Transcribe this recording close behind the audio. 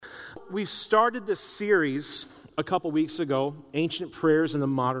we started this series a couple weeks ago, Ancient Prayers in the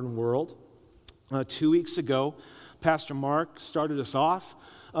Modern World. 2 weeks ago, Pastor Mark started us off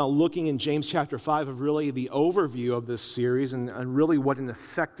looking in James chapter 5 of really the overview of this series and really what an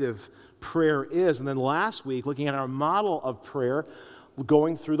effective prayer is. And then last week, looking at our model of prayer,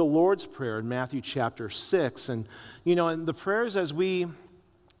 going through the Lord's Prayer in Matthew chapter 6. And, and the prayers as we,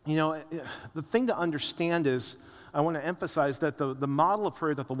 the thing to understand is, I want to emphasize that the model of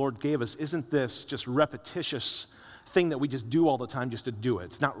prayer that the Lord gave us isn't this just repetitious thing that we just do all the time just to do it.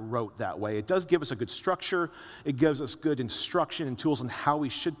 It's not rote that way. It does give us a good structure. It gives us good instruction and tools on how we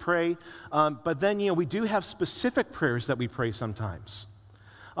should pray. But then, we do have specific prayers that we pray sometimes.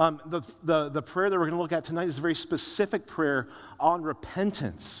 The prayer that we're going to look at tonight is a very specific prayer on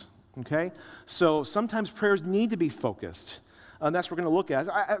repentance, okay? So sometimes prayers need to be focused. And that's what we're going to look at.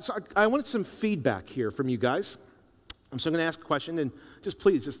 I wanted some feedback here from you guys. So I'm going to ask a question, and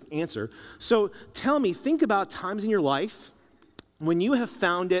please answer. So tell me, think about times in your life when you have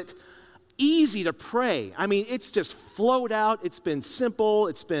found it easy to pray. I mean, it's just flowed out. It's been simple.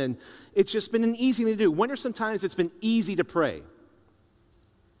 It's just been an easy thing to do. When are some times it's been easy to pray?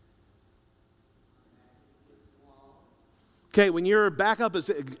 Okay, when you're back up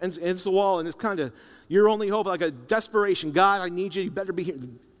against the wall and it's kind of your only hope, like a desperation. God, I need you. You better be here.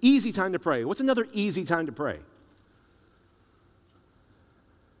 Easy time to pray. What's another easy time to pray?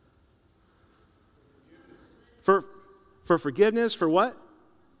 For forgiveness, for what?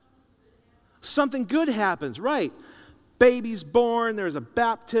 Something good happens, right. Baby's born, there's a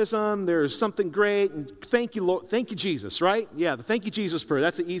baptism, there's something great, and thank you, Lord, thank you, Jesus, right? Yeah, the thank you, Jesus prayer,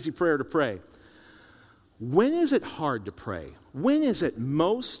 that's an easy prayer to pray. When is it hard to pray? When is it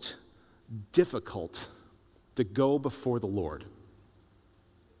most difficult to go before the Lord?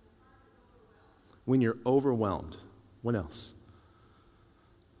 When you're overwhelmed. What else?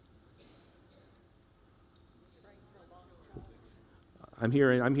 I'm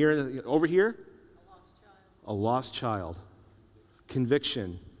hearing over here. A lost child.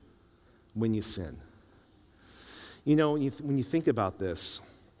 Conviction when you sin. When you think about this,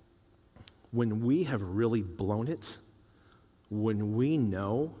 when we have really blown it, when we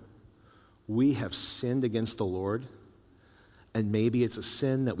know we have sinned against the Lord, and maybe it's a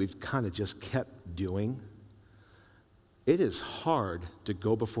sin that we've kind of just kept doing, it is hard to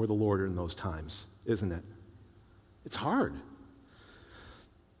go before the Lord in those times, isn't it? It's hard.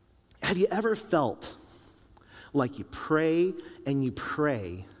 Have you ever felt like you pray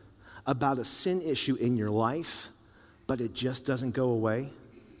about a sin issue in your life, but it just doesn't go away?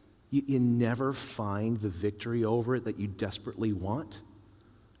 You never find the victory over it that you desperately want?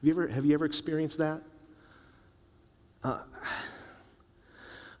 Have you ever experienced that?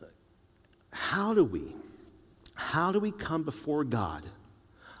 How do we come before God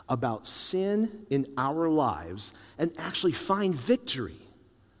about sin in our lives and actually find victory?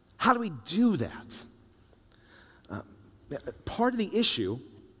 How do we do that? Part of the issue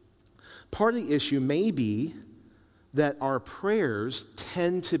may be that our prayers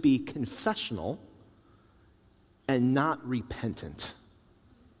tend to be confessional and not repentant.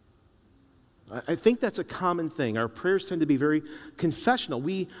 I think that's a common thing. Our prayers tend to be very confessional.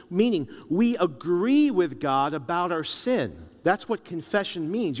 Meaning we agree with God about our sin. That's what confession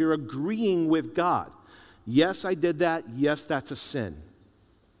means. You're agreeing with God. Yes, I did that. Yes, that's a sin.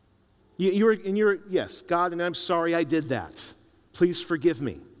 Yes, God, and I'm sorry I did that. Please forgive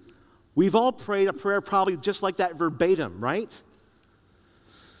me. We've all prayed a prayer probably just like that verbatim, right?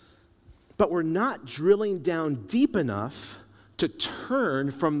 But we're not drilling down deep enough to turn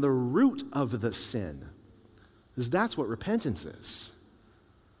from the root of the sin. Because that's what repentance is.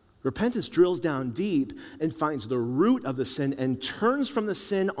 Repentance drills down deep and finds the root of the sin and turns from the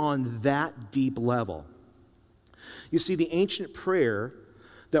sin on that deep level. You see, the ancient prayer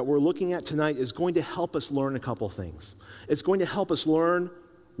that we're looking at tonight is going to help us learn a couple things. It's going to help us learn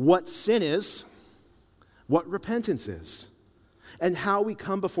what sin is, what repentance is, and how we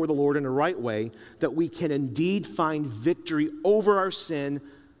come before the Lord in the right way that we can indeed find victory over our sin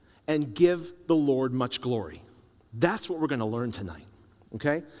and give the Lord much glory. That's what we're going to learn tonight,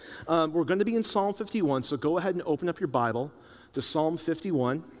 okay? We're going to be in Psalm 51, so go ahead and open up your Bible to Psalm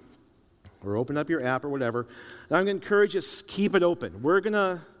 51. Or open up your app or whatever. And I'm going to encourage you to keep it open. We're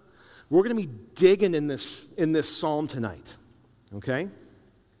going to be digging in this psalm tonight. Okay?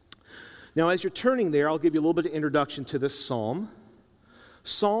 Now, as you're turning there, I'll give you a little bit of introduction to this psalm.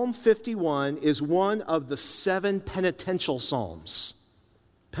 Psalm 51 is one of the 7 penitential psalms.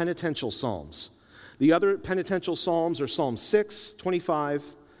 Penitential psalms. The other penitential psalms are Psalm 6, 25,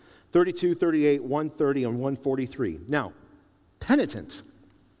 32, 38, 130, and 143. Now, penitent.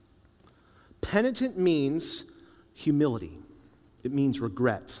 penitent means humility. It means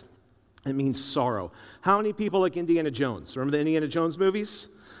regret. It means sorrow. How many people like Indiana Jones? Remember the Indiana Jones movies?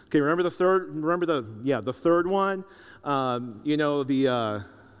 Okay, remember the third one? Where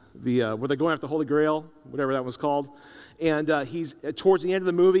they're going after the Holy Grail, whatever that was called. And he's towards the end of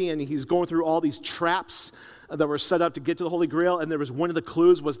the movie, and he's going through all these traps that were set up to get to the Holy Grail. And there was one of the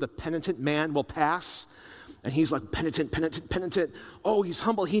clues was the penitent man will pass. And he's like, penitent, penitent, penitent. Oh, he's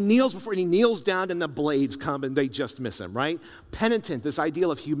humble. He kneels before, and he kneels down, and the blades come, and they just miss him, right? Penitent, this idea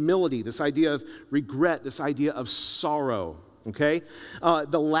of humility, this idea of regret, this idea of sorrow, okay?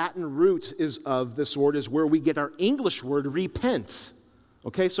 The Latin root of this word is where we get our English word repent,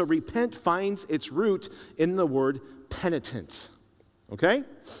 okay? So repent finds its root in the word penitent, okay?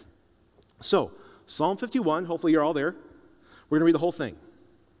 So, Psalm 51, hopefully you're all there. We're going to read the whole thing,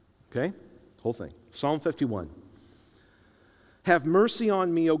 okay? Whole thing. Psalm 51. Have mercy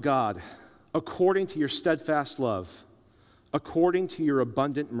on me, O God, according to your steadfast love, according to your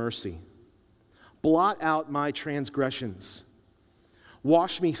abundant mercy. Blot out my transgressions.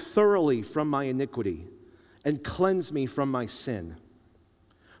 Wash me thoroughly from my iniquity, and cleanse me from my sin.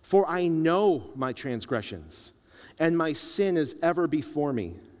 For I know my transgressions, and my sin is ever before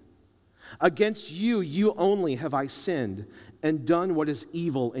me. Against you only have I sinned, and done what is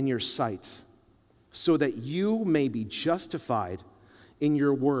evil in your sight, so that you may be justified in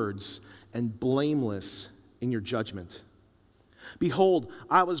your words and blameless in your judgment. Behold,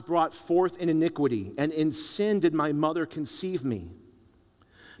 I was brought forth in iniquity, and in sin did my mother conceive me.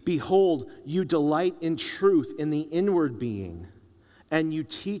 Behold, you delight in truth in the inward being, and you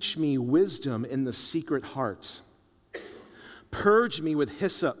teach me wisdom in the secret heart. Purge me with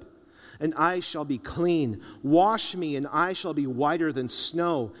hyssop, and I shall be clean. Wash me, and I shall be whiter than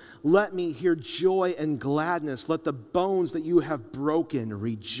snow. Let me hear joy and gladness. Let the bones that you have broken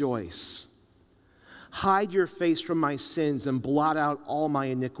rejoice. Hide your face from my sins and blot out all my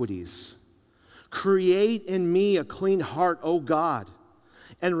iniquities. Create in me a clean heart, O God,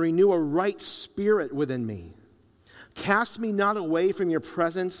 and renew a right spirit within me. Cast me not away from your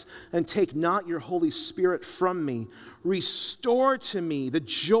presence, and take not your Holy Spirit from me. Restore to me the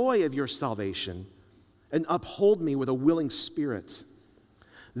joy of your salvation, and uphold me with a willing spirit.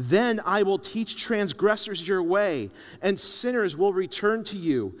 Then I will teach transgressors your way, and sinners will return to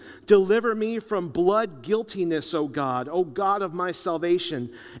you. Deliver me from blood guiltiness, O God of my salvation,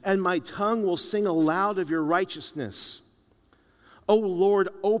 and my tongue will sing aloud of your righteousness. O Lord,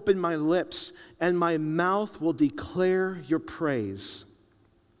 open my lips, and my mouth will declare your praise.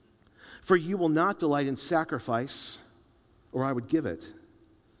 For you will not delight in sacrifice, or I would give it.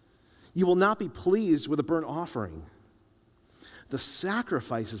 You will not be pleased with a burnt offering. The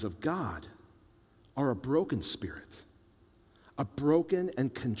sacrifices of God are a broken spirit, a broken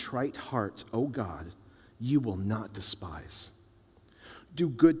and contrite heart, O God, you will not despise. Do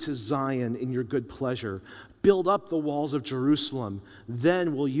good to Zion in your good pleasure. Build up the walls of Jerusalem.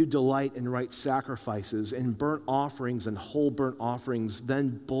 Then will you delight in right sacrifices, in burnt offerings and whole burnt offerings.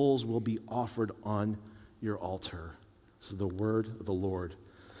 Then bulls will be offered on your altar. This is the word of the Lord.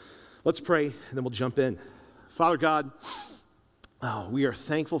 Let's pray, and then we'll jump in. Father God, we are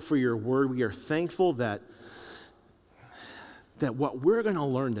thankful for your word. We are thankful that what we're going to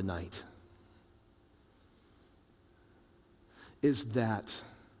learn tonight is that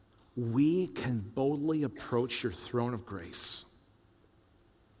we can boldly approach your throne of grace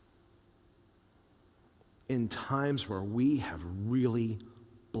in times where we have really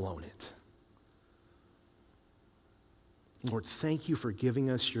blown it. Lord, thank you for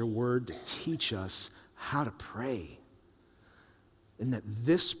giving us your word to teach us how to pray. And that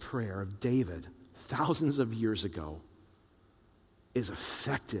this prayer of David, thousands of years ago, is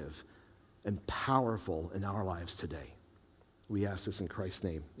effective and powerful in our lives today. We ask this in Christ's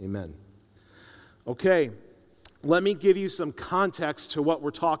name. Amen. Okay, let me give you some context to what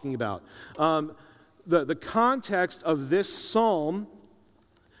we're talking about. The context of this psalm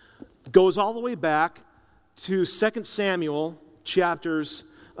goes all the way back to 2 Samuel chapters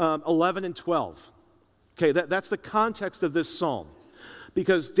 11 and 12. Okay, that's the context of this psalm.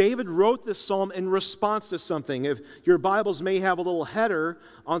 Because David wrote this psalm in response to something. If your Bibles may have a little header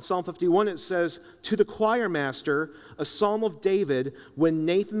on Psalm 51, it says, to the choir master, a psalm of David, when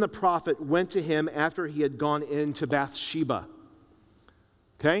Nathan the prophet went to him after he had gone into Bathsheba.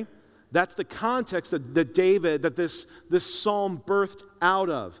 Okay? That's the context that this psalm birthed out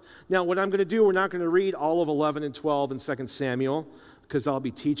of. Now, what I'm going to do, we're not going to read all of 11 and 12 in 2 Samuel, because I'll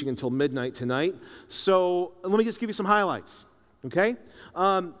be teaching until midnight tonight. So let me just give you some highlights. Okay?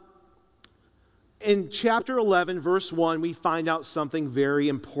 In chapter 11, verse 1, we find out something very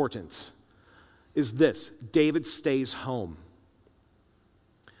important. is this: David stays home.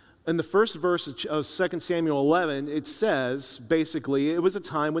 In the first verse of 2 Samuel 11, it says, basically, it was a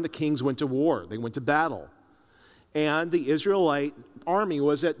time when the kings went to war. They went to battle. And the Israelite army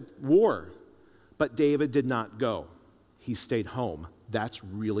was at war. But David did not go. He stayed home. That's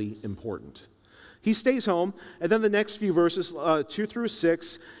really important. He stays home, and then the next few verses, 2 through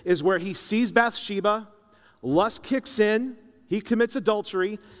 6, is where he sees Bathsheba, lust kicks in, he commits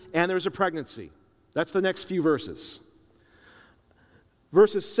adultery, and there's a pregnancy. That's the next few verses.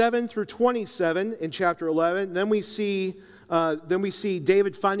 Verses 7 through 27 in chapter 11, then we see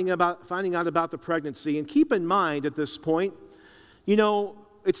David finding out about the pregnancy. And keep in mind at this point,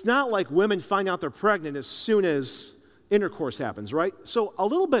 it's not like women find out they're pregnant as soon as intercourse happens, right? So a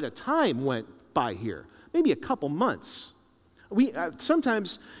little bit of time went by here, maybe a couple months.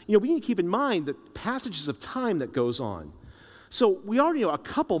 Sometimes, we need to keep in mind the passages of time that goes on. So we already know a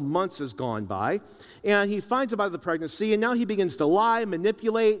couple months has gone by, and he finds about the pregnancy, and now he begins to lie,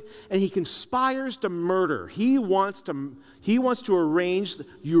 manipulate, and he conspires to murder. He wants to arrange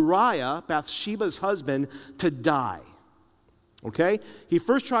Uriah, Bathsheba's husband, to die. Okay? He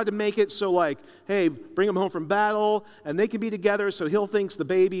first tried to make it so hey, bring him home from battle, and they can be together so he'll think the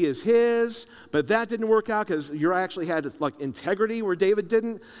baby is his. But that didn't work out because Uriah actually had integrity where David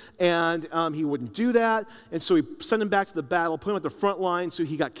didn't, and he wouldn't do that. And so he sent him back to the battle, put him at the front line, so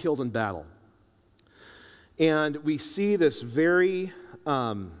he got killed in battle. And we see this very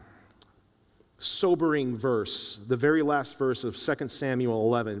sobering verse, the very last verse of 2 Samuel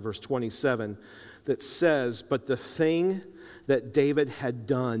 11, verse 27, that says, "But the thing that David had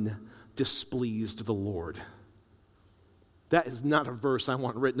done displeased the Lord." That is not a verse I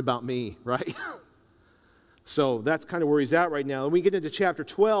want written about me, right? So that's kind of where he's at right now. And we get into chapter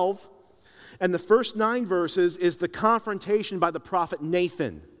 12, and the first 9 verses is the confrontation by the prophet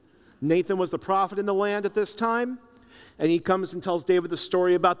Nathan. Nathan was the prophet in the land at this time, and he comes and tells David the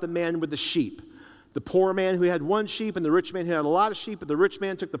story about the man with the sheep. The poor man who had 1 sheep and the rich man who had a lot of sheep, but the rich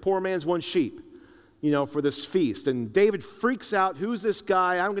man took the poor man's 1 sheep. For this feast. And David freaks out. Who's this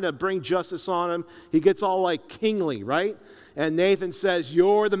guy? I'm going to bring justice on him. He gets all kingly, right? And Nathan says,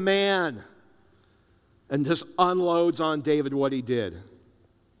 "You're the man." And just unloads on David what he did.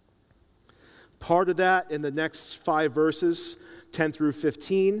 Part of that in the next 5 verses, 10 through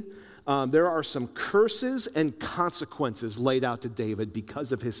 15, there are some curses and consequences laid out to David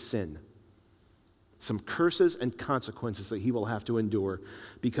because of his sin. Some curses and consequences that he will have to endure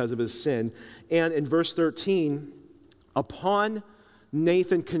because of his sin. And in verse 13, upon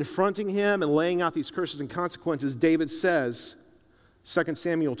Nathan confronting him and laying out these curses and consequences, David says, 2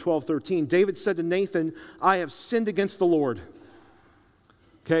 Samuel 12:13, David said to Nathan, "I have sinned against the Lord."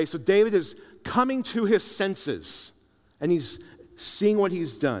 Okay, so David is coming to his senses, and he's seeing what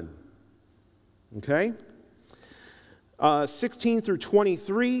he's done. Okay? 16 through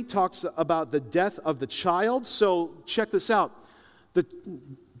 23 talks about the death of the child. So check this out.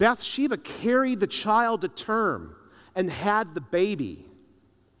 Bathsheba carried the child to term and had the baby.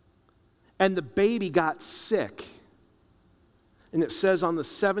 And the baby got sick. And it says on the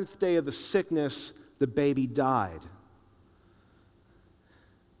 7th day of the sickness, the baby died.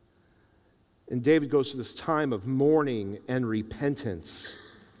 And David goes through this time of mourning and repentance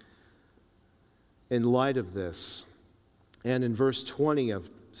in light of this. And in verse 20 of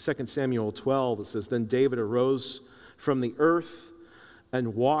 2 Samuel 12, it says, "Then David arose from the earth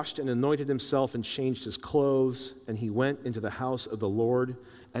and washed and anointed himself and changed his clothes, and he went into the house of the Lord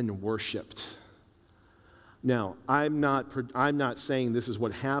and worshiped." Now, I'm not saying this is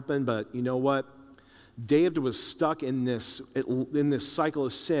what happened, but you know what? David was stuck in this cycle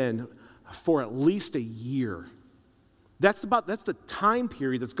of sin for at least a year. That's the time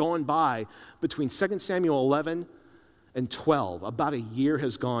period that's gone by between 2 Samuel 11 and 12. About a year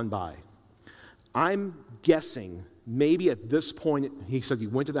has gone by. I'm guessing maybe at this point, he said he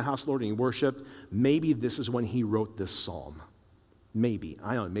went to the house of the Lord and he worshiped. Maybe this is when he wrote this psalm. Maybe.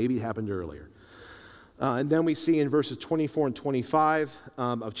 I don't know. Maybe it happened earlier. And then we see in verses 24 and 25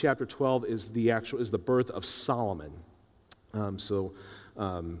 of chapter 12 is the birth of Solomon.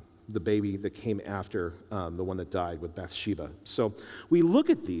 The baby that came after the one that died with Bathsheba. So we look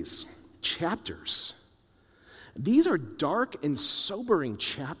at these chapters. These are dark and sobering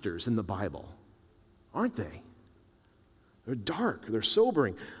chapters in the Bible, aren't they? They're dark, they're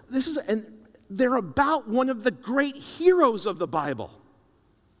sobering. And they're about one of the great heroes of the Bible.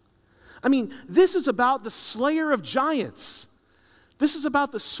 I mean, this is about the slayer of giants. This is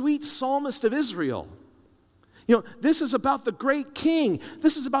about the sweet psalmist of Israel. This is about the great king.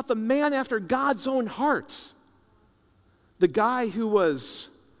 This is about the man after God's own heart. The guy who was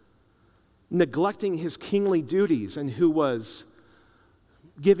neglecting his kingly duties and who was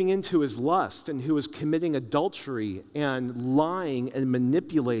giving into his lust and who was committing adultery and lying and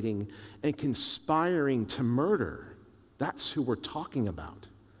manipulating and conspiring to murder. That's who we're talking about.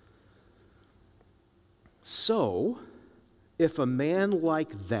 So, if a man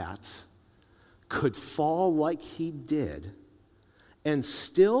like that could fall like he did and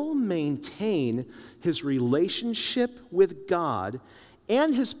still maintain his relationship with God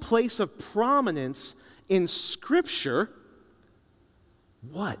and his place of prominence in Scripture,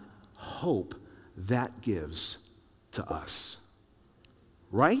 what hope that gives to us.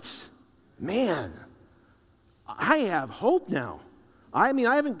 Right? Man, I have hope now. I mean,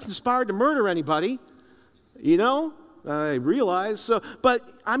 I haven't conspired to murder anybody, you know? I realize. So, but,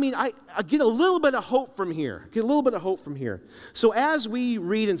 I mean, I get a little bit of hope from here. So as we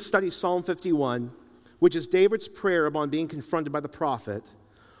read and study Psalm 51, which is David's prayer upon being confronted by the prophet,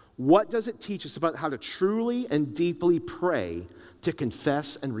 what does it teach us about how to truly and deeply pray to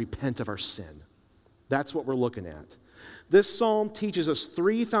confess and repent of our sin? That's what we're looking at. This psalm teaches us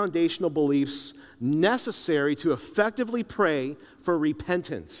 3 foundational beliefs necessary to effectively pray for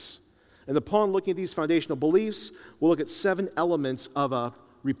repentance. And upon looking at these foundational beliefs, we'll look at 7 elements of a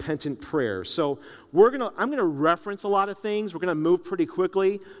repentant prayer. So I'm going to reference a lot of things. We're going to move pretty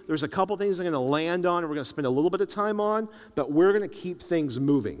quickly. There's a couple things I'm going to land on and we're going to spend a little bit of time on, but we're going to keep things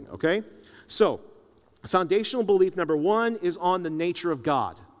moving, okay? So, foundational belief number 1 is on the nature of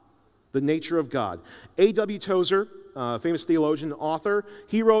God. The nature of God. A.W. Tozer, famous theologian and author,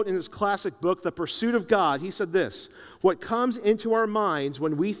 he wrote in his classic book, The Pursuit of God, he said this: what comes into our minds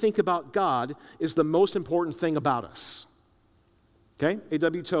when we think about God is the most important thing about us. Okay?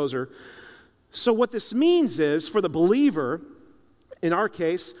 A.W. Tozer. So what this means is, for the believer, in our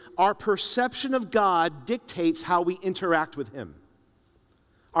case, our perception of God dictates how we interact with him.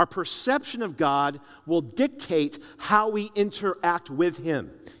 Our perception of God will dictate how we interact with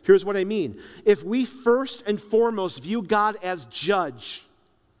him. Here's what I mean. If we first and foremost view God as judge,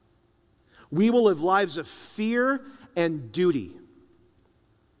 we will live lives of fear and duty.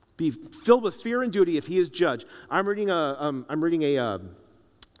 Be filled with fear and duty if he is judge. I'm reading a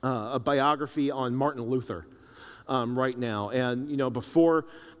biography on Martin Luther right now, and you know, before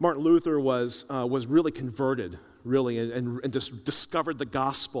Martin Luther was really converted, and just discovered the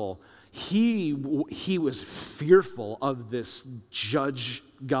gospel, he was fearful of this judge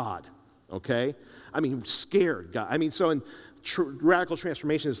God. Okay, I mean, scared God. I mean, so in radical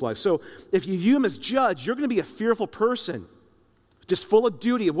transformation in his life. So if you view him as judge, you're going to be a fearful person, just full of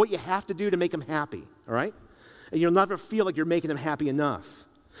duty of what you have to do to make him happy, all right? And you'll never feel like you're making him happy enough.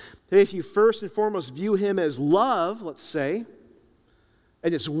 If you first and foremost view him as love, let's say,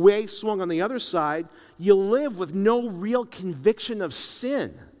 and it's way swung on the other side, you live with no real conviction of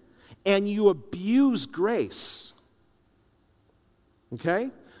sin, and you abuse grace.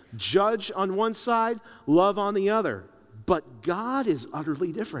 Okay? Judge on one side, love on the other. But God is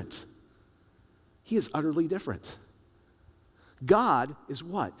utterly different. He is utterly different. God is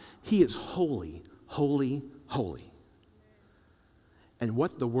what? He is holy, holy, holy. And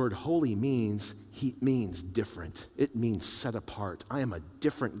what the word holy means, he means different. It means set apart. I am a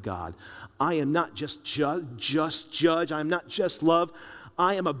different God. I am not just judge. I am not just love.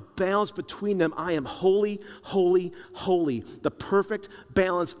 I am a balance between them. I am holy, holy, holy. The perfect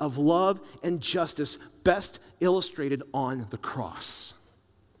balance of love and justice, best illustrated on the cross,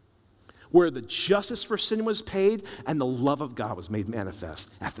 where the justice for sin was paid and the love of God was made manifest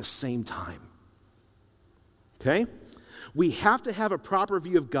at the same time. Okay? We have to have a proper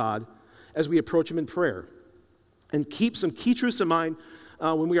view of God as we approach him in prayer, and keep some key truths in mind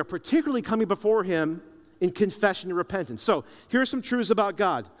when we are particularly coming before him in confession and repentance. So here are some truths about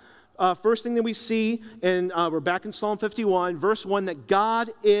God. First thing that we see, and we're back in Psalm 51, verse 1, that God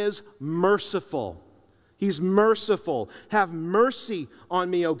is merciful. He's merciful. Have mercy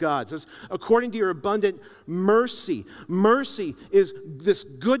on me, O God. It says, according to your abundant mercy. Mercy is this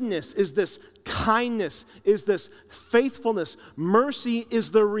goodness, is this kindness, is this faithfulness. Mercy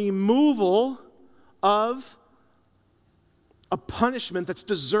is the removal of a punishment that's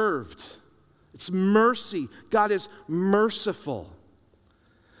deserved. It's mercy. God is merciful.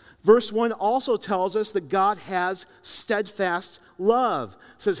 Verse 1 also tells us that God has steadfast love.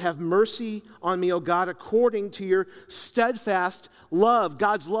 It says, have mercy on me, O God, according to your steadfast love.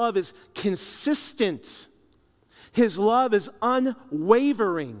 God's love is consistent. His love is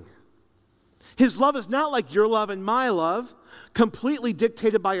unwavering. His love is not like your love and my love, completely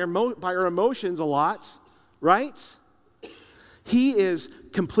dictated by our emotions a lot, right? He is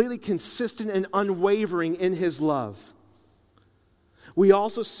completely consistent and unwavering in his love. We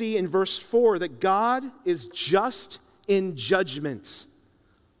also see in verse 4 that God is just in judgment.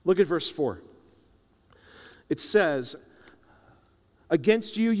 Look at verse 4. It says,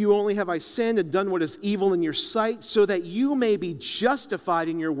 against you only have I sinned and done what is evil in your sight, so that you may be justified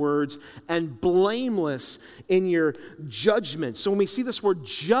in your words and blameless in your judgment. So when we see this word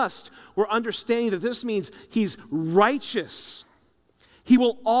just, we're understanding that this means he's righteous. He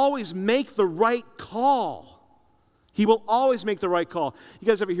will always make the right call. He will always make the right call. You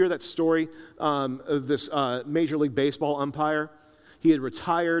guys ever hear that story of this Major League Baseball umpire? He had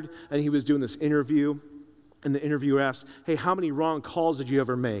retired, and he was doing this interview, and the interviewer asked, hey, how many wrong calls did you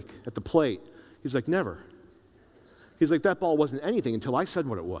ever make at the plate? He's like, never. He's like, that ball wasn't anything until I said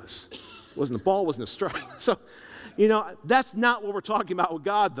what it was. It wasn't a ball, it wasn't a strike. So, that's not what we're talking about with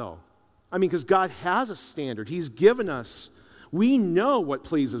God, though. I mean, because God has a standard. He's given us. We know what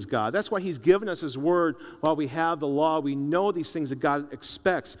pleases God. That's why he's given us his word while we have the law. We know these things that God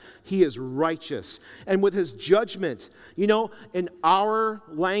expects. He is righteous. And with his judgment, in our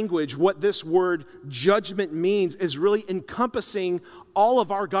language, what this word judgment means is really encompassing all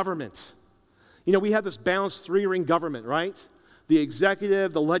of our government. We have this balanced three-ring government, right? The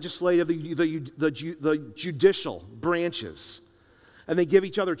executive, the legislative, the judicial branches. And they give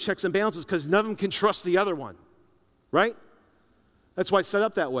each other checks and balances because none of them can trust the other one, right? That's why it's set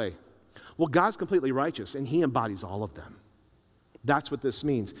up that way. Well, God's completely righteous, and he embodies all of them. That's what this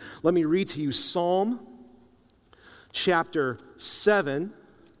means. Let me read to you Psalm chapter 7.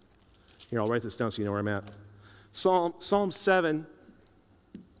 Here, I'll write this down so you know where I'm at. Psalm 7,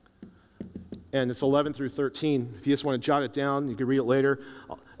 and it's 11 through 13. If you just want to jot it down, you can read it later.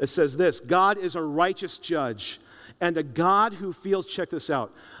 It says this, God is a righteous judge, and a God who feels, check this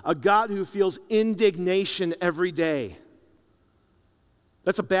out, a God who feels indignation every day.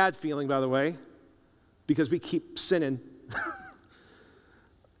 That's a bad feeling, by the way, because we keep sinning.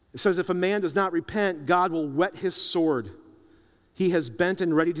 It says, if a man does not repent, God will whet his sword. He has bent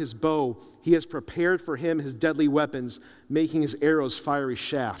and readied his bow. He has prepared for him his deadly weapons, making his arrows fiery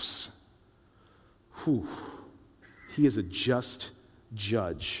shafts. Whew. He is a just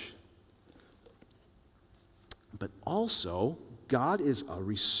judge. But also, God is a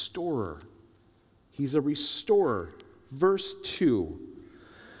restorer. He's a restorer. Verse 2.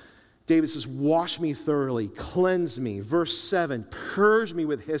 David says, wash me thoroughly, cleanse me. Verse 7, purge me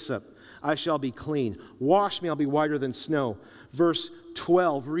with hyssop, I shall be clean. Wash me, I'll be whiter than snow. Verse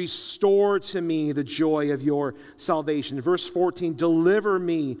 12, restore to me the joy of your salvation. Verse 14, deliver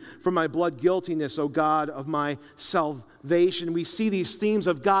me from my blood guiltiness, O God of my salvation. We see these themes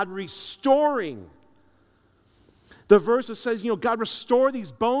of God restoring. The verse that says, God, restore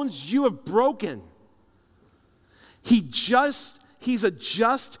these bones you have broken. He's a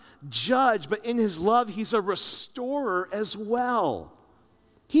just judge, but in his love, he's a restorer as well.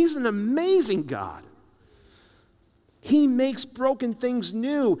 He's an amazing God. He makes broken things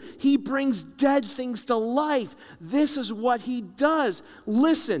new. He brings dead things to life. This is what he does.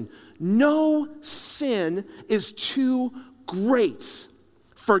 Listen, no sin is too great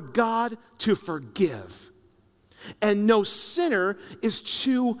for God to forgive. And no sinner is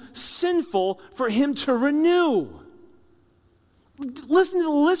too sinful for him to renew. Listen to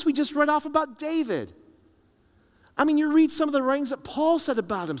the list we just read off about David. I mean, you read some of the writings that Paul said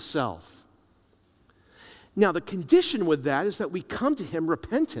about himself. Now, the condition with that is that we come to him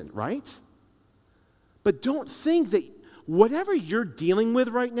repentant, right? But don't think that whatever you're dealing with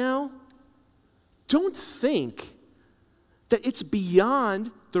right now, don't think that it's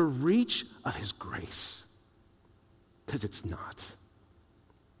beyond the reach of his grace. Because it's not.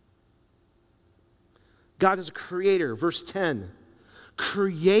 God is a creator. Verse 10.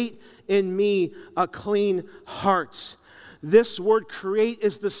 Create in me a clean heart. This word create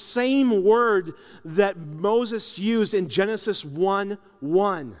is the same word that Moses used in Genesis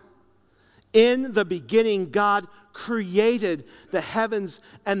 1:1. In the beginning, God created the heavens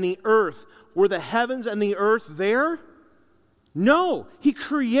and the earth. Were the heavens and the earth there? No. He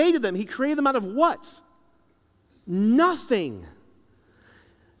created them. He created them out of what? Nothing.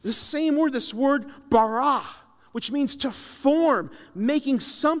 The same word, this word bara, which means to form, making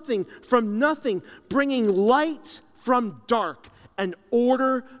something from nothing, bringing light from dark and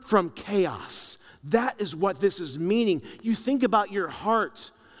order from chaos. That is what this is meaning. You think about your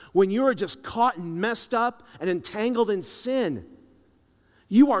heart when you are just caught and messed up and entangled in sin.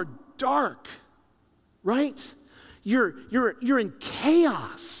 You are dark, right? You're in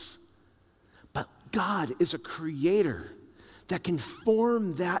chaos. But God is a creator that can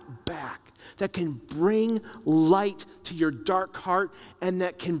form that back, that can bring light to your dark heart, and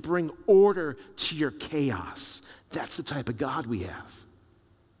that can bring order to your chaos. That's the type of God we have.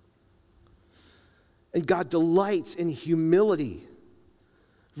 And God delights in humility.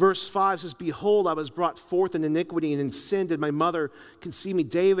 Verse 5 says, behold, I was brought forth in iniquity, and in sin did my mother conceive me.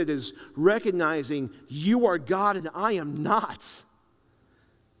 David is recognizing, you are God and I am not.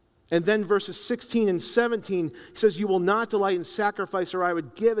 And then verses 16 and 17 says, you will not delight in sacrifice, or I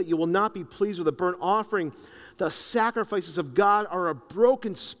would give it. You will not be pleased with a burnt offering. The sacrifices of God are a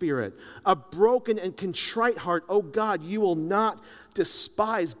broken spirit, a broken and contrite heart. Oh God, you will not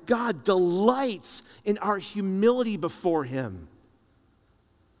despise. God delights in our humility before him.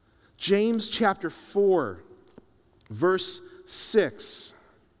 James chapter 4, verse 6.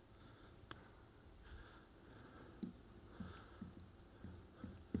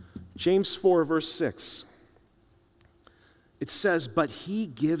 James 4, verse 6. It says, but he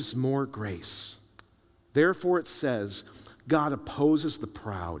gives more grace. Therefore it says, God opposes the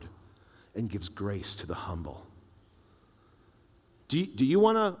proud and gives grace to the humble. Do you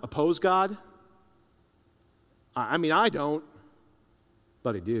want to oppose God? I mean, I don't,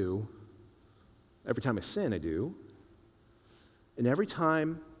 but I do. Every time I sin, I do. And every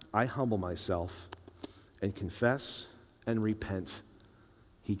time I humble myself and confess and repent,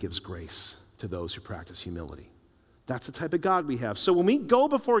 he gives grace to those who practice humility. That's the type of God we have. So when we go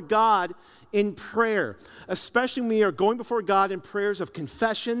before God in prayer, especially when we are going before God in prayers of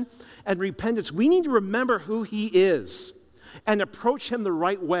confession and repentance, we need to remember who he is and approach him the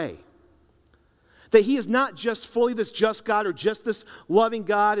right way. That he is not just fully this just God or just this loving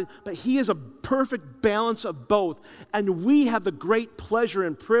God, but he is a perfect balance of both. And we have the great pleasure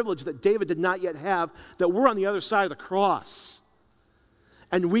and privilege that David did not yet have, that we're on the other side of the cross.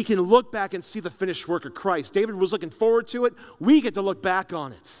 And we can look back and see the finished work of Christ. David was looking forward to it. We get to look back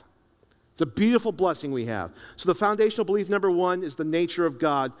on it. It's a beautiful blessing we have. So the foundational belief number 1 is the nature of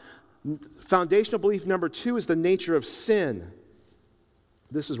God. Foundational belief number 2 is the nature of sin.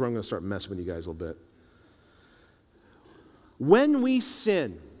 This is where I'm going to start messing with you guys a little bit. When we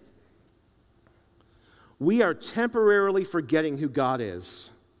sin, we are temporarily forgetting who God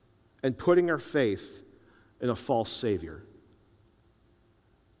is and putting our faith in a false Savior.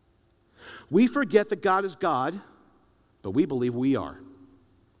 We forget that God is God, but we believe we are.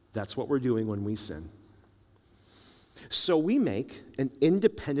 That's what we're doing when we sin. So we make an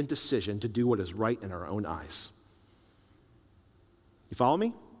independent decision to do what is right in our own eyes. You follow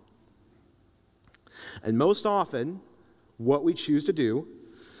me? And most often, what we choose to do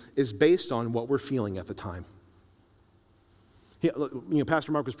is based on what we're feeling at the time.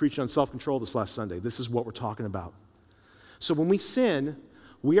 Pastor Mark was preaching on self-control this last Sunday. This is what we're talking about. So when we sin,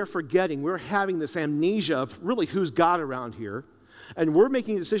 we are forgetting, we're having this amnesia of really who's God around here, and we're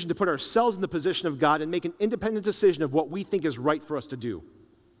making a decision to put ourselves in the position of God and make an independent decision of what we think is right for us to do.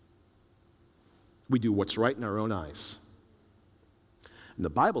 We do what's right in our own eyes. And the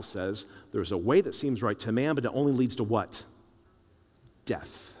Bible says there's a way that seems right to man, but it only leads to what?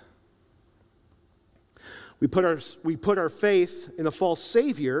 Death. We put our faith in a false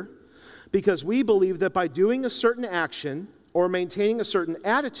Savior because we believe that by doing a certain action or maintaining a certain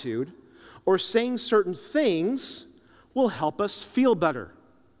attitude or saying certain things will help us feel better.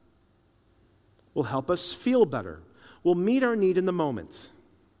 Will help us feel better. Will meet our need in the moment.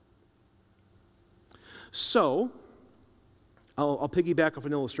 So, I'll piggyback off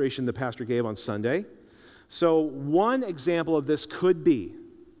an illustration the pastor gave on Sunday. So one example of this could be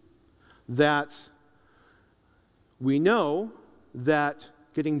that we know that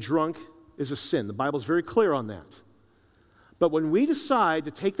getting drunk is a sin. The Bible's very clear on that. But when we decide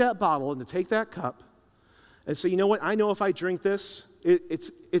to take that bottle and to take that cup and say, you know what, I know if I drink this,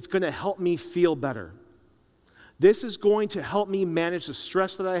 it's going to help me feel better. This is going to help me manage the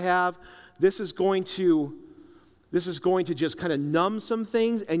stress that I have. This is going to just kind of numb some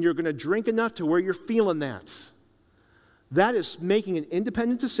things, and you're going to drink enough to where you're feeling that. That is making an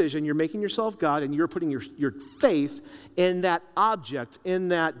independent decision. You're making yourself God, and you're putting your faith in that object, in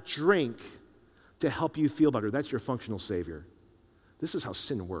that drink, to help you feel better. That's your functional Savior. This is how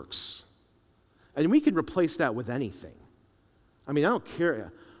sin works. And we can replace that with anything. I mean, I don't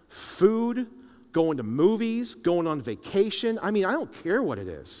care. Food, going to movies, going on vacation. I mean, I don't care what it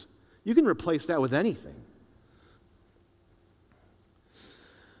is. You can replace that with anything.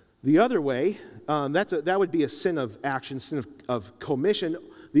 The other way, that would be a sin of action, sin of commission.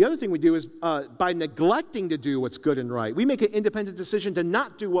 The other thing we do is by neglecting to do what's good and right. We make an independent decision to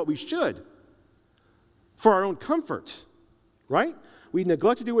not do what we should for our own comfort, right? We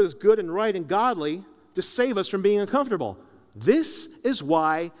neglect to do what is good and right and godly to save us from being uncomfortable. This is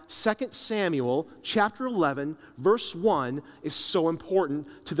why 2 Samuel chapter 11, verse 1 is so important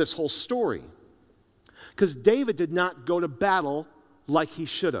to this whole story. Because David did not go to battle like he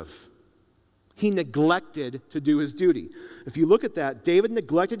should have. He neglected to do his duty. If you look at that, David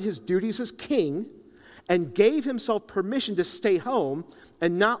neglected his duties as king and gave himself permission to stay home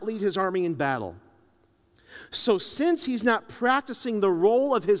and not lead his army in battle. So since he's not practicing the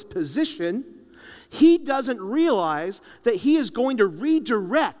role of his position, he doesn't realize that he is going to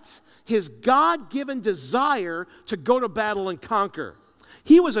redirect his God-given desire to go to battle and conquer.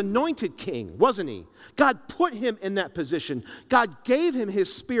 He was anointed king, wasn't he? God put him in that position. God gave him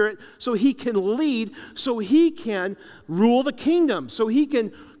his spirit so he can lead, so he can rule the kingdom, so he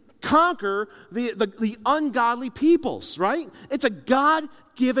can conquer the ungodly peoples, right? It's a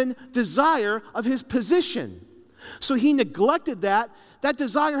God-given desire of his position. So he neglected that. That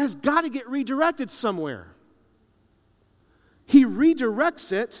desire has got to get redirected somewhere. He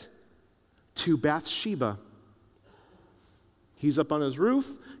redirects it to Bathsheba. He's up on his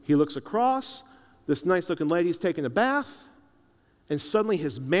roof. He looks across. This nice-looking lady's taking a bath. And suddenly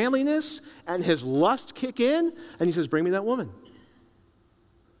his manliness and his lust kick in. And he says, bring me that woman.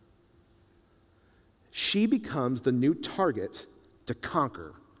 She becomes the new target to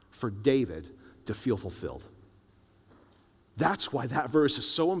conquer for David to feel fulfilled. That's why that verse is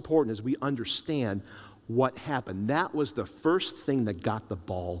so important as we understand what happened. That was the first thing that got the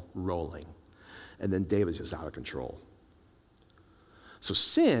ball rolling. And then David's just out of control. So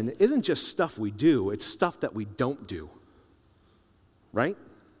sin isn't just stuff we do, it's stuff that we don't do. Right?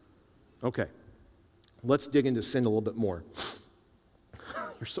 Okay. Let's dig into sin a little bit more.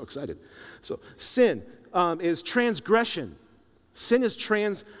 You're so excited. So sin is transgression. Sin is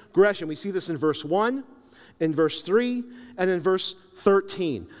transgression. We see this in verse 1, in verse 3, and in verse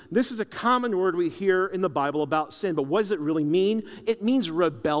 13. This is a common word we hear in the Bible about sin, but what does it really mean? It means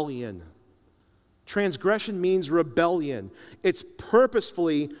rebellion. Transgression means rebellion. It's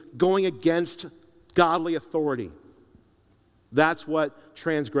purposefully going against godly authority. That's what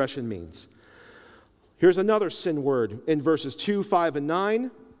transgression means. Here's another sin word in verses 2, 5, and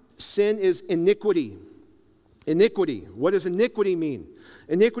 9. Sin is iniquity. Iniquity. What does iniquity mean?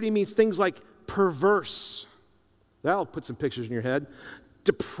 Iniquity means things like perverse. That'll put some pictures in your head.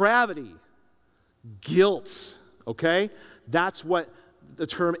 Depravity. Guilt. Okay? That's what the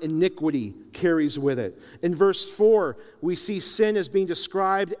term iniquity carries with it. In verse 4, we see sin as being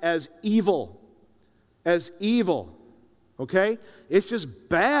described as evil. As evil. Okay? It's just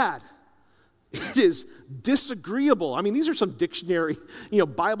bad. It is disagreeable. I mean, these are some dictionary,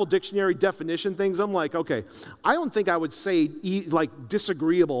 Bible dictionary definition things. I'm like, okay, I don't think I would say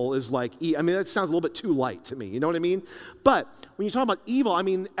disagreeable is like, I mean, that sounds a little bit too light to me. You know what I mean? But when you talk about evil, I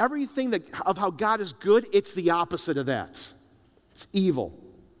mean, everything of how God is good, it's the opposite of that. It's evil.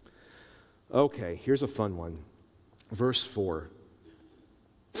 Okay, here's a fun one. Verse 4.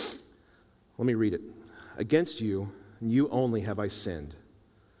 Let me read it. Against you, and you only have I sinned,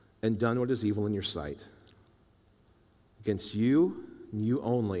 and done what is evil in your sight. Against you, and you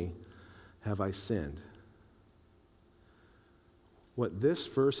only have I sinned. What this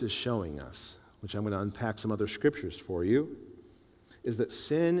verse is showing us, which I'm going to unpack some other scriptures for you, is that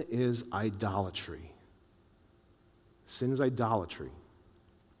sin is idolatry. Sin is idolatry,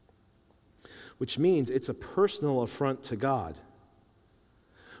 which means it's a personal affront to God,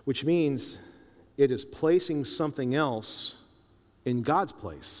 which means it is placing something else in God's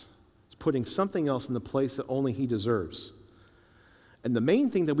place. It's putting something else in the place that only He deserves. And the main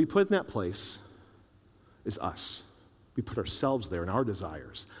thing that we put in that place is us. We put ourselves there and our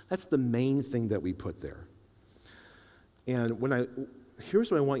desires. That's the main thing that we put there. And here's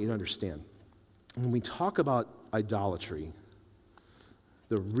what I want you to understand. When we talk about idolatry,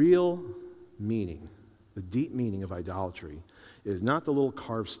 the real meaning, the deep meaning of idolatry is not the little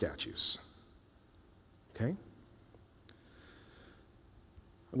carved statues. Okay?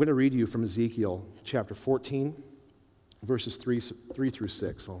 I'm going to read to you from Ezekiel chapter 14, verses 3 through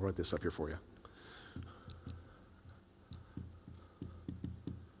 6. I'll write this up here for you.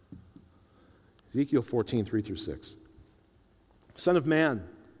 Ezekiel 14, 3 through 6. Son of man,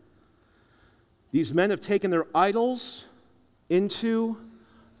 these men have taken their idols into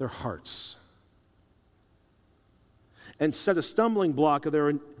their hearts and set a stumbling block of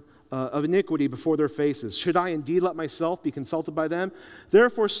iniquity before their faces. Should I indeed let myself be consulted by them?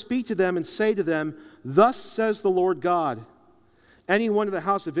 Therefore speak to them and say to them, thus says the Lord God, any one of the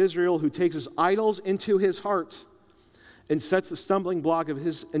house of Israel who takes his idols into his heart and sets the stumbling block of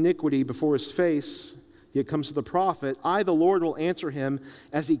his iniquity before his face, yet comes to the prophet, I, the Lord, will answer him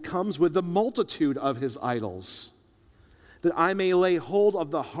as he comes with the multitude of his idols, that I may lay hold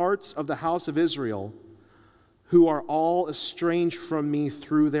of the hearts of the house of Israel, who are all estranged from me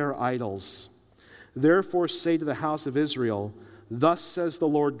through their idols. Therefore say to the house of Israel, thus says the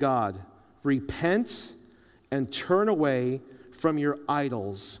Lord God, repent and turn away from your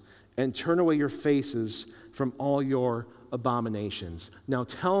idols and turn away your faces from all your abominations. Now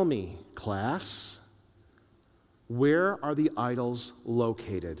tell me, class, where are the idols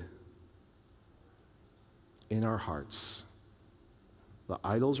located? In our hearts. The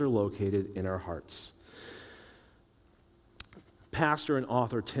idols are located in our hearts. Pastor and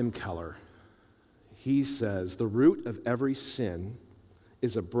author Tim Keller, he says, the root of every sin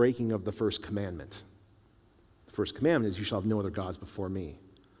is a breaking of the first commandment. The first commandment is, you shall have no other gods before me.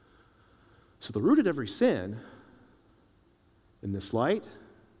 So the root of every sin, in this light,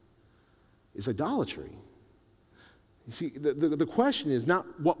 is idolatry. You see, the question is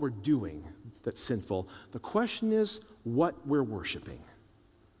not what we're doing that's sinful. The question is what we're worshiping.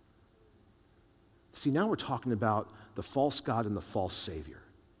 See, now we're talking about the false god and the false savior,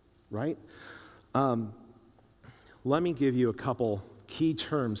 right? Let me give you a couple key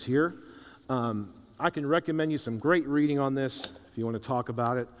terms here. I can recommend you some great reading on this if you want to talk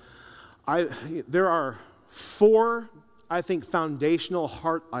about it. There are 4, I think, foundational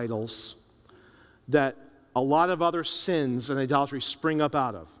heart idols that a lot of other sins and idolatry spring up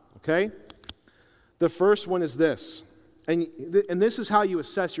out of, okay? The first one is this, and this is how you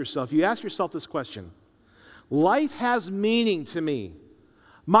assess yourself. You ask yourself this question: life has meaning to me.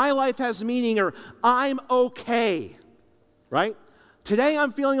 My life has meaning, or I'm okay, right? Today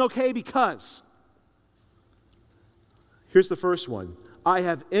I'm feeling okay because. Here's the first one. I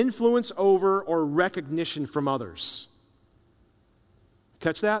have influence over or recognition from others.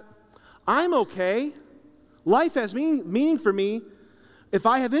 Catch that? I'm okay. Life has meaning for me if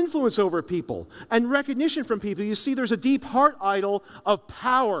I have influence over people and recognition from people. You see, there's a deep heart idol of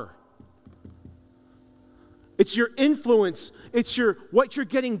power. It's your influence. It's what you're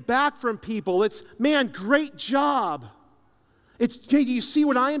getting back from people. It's, man, great job. It's, hey, do you see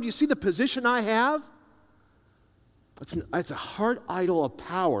what I am? Do you see the position I have? It's a heart idol of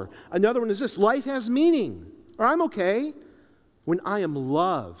power. Another one is this: life has meaning, or I'm okay when I am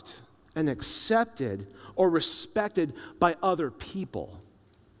loved and accepted or respected by other people.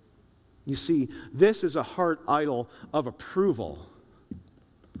 You see, this is a heart idol of approval.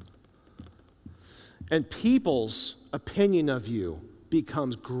 And people's opinion of you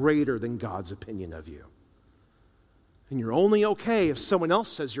becomes greater than God's opinion of you. And you're only okay if someone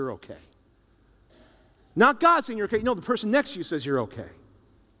else says you're okay. Not God saying you're okay. No, the person next to you says you're okay.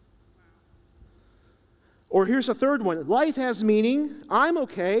 Or here's a third one. Life has meaning. I'm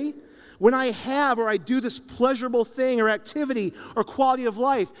okay when I have or I do this pleasurable thing or activity or quality of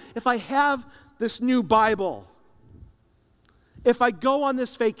life. If I have this new Bible, if I go on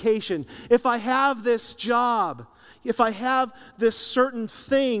this vacation, if I have this job, if I have this certain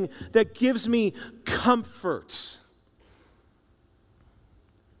thing that gives me comfort.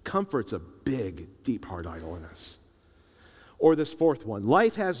 Comfort's a big, deep heart idol in us. Or this fourth one.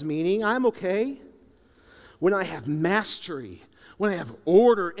 Life has meaning. I'm okay when I have mastery, when I have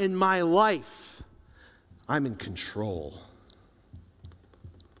order in my life. I'm in control.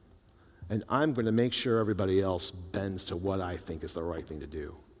 And I'm going to make sure everybody else bends to what I think is the right thing to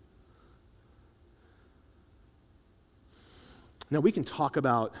do. Now, we can talk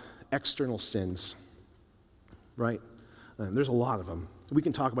about external sins, right? And there's a lot of them. We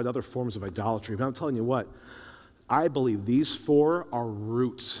can talk about other forms of idolatry, but I'm telling you what, I believe these 4 are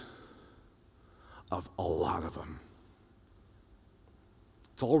roots of a lot of them.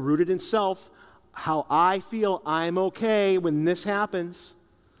 It's all rooted in self, how I feel I'm okay when this happens.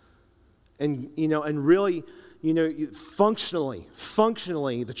 And, and really, functionally,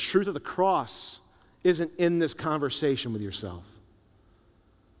 the truth of the cross isn't in this conversation with yourself.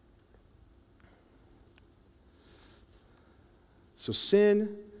 So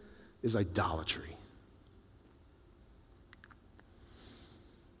sin is idolatry.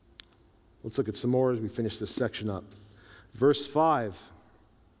 Let's look at some more as we finish this section up. Verse 5.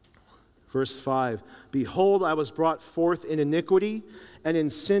 Behold, I was brought forth in iniquity, and in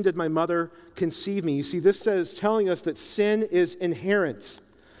sin did my mother conceive me. You see, this says, telling us that sin is inherent.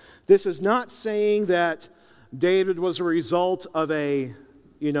 This is not saying that David was a result of a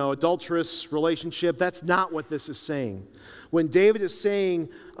adulterous relationship. That's not what this is saying. When David is saying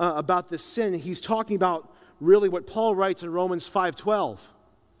about this sin, he's talking about really what Paul writes in Romans 5:12.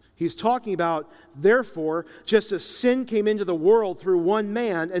 He's talking about, therefore, just as sin came into the world through one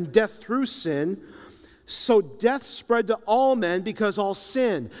man and death through sin, so death spread to all men because all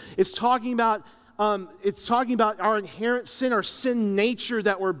sin. It's talking about our inherent sin, our sin nature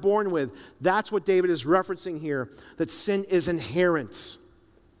that we're born with. That's what David is referencing here, that sin is inherent.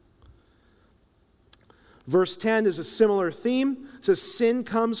 Verse 10 is a similar theme. It says sin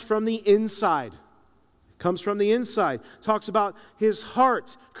comes from the inside. Comes from the inside. Talks about his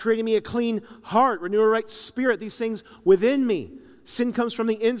heart, creating me a clean heart, renew a right spirit, these things within me. Sin comes from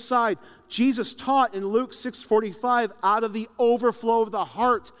the inside. Jesus taught in Luke 6:45, out of the overflow of the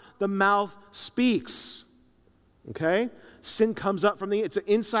heart, the mouth speaks. Okay? Sin comes up from it's an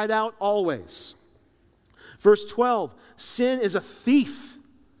inside out always. Verse 12, sin is a thief.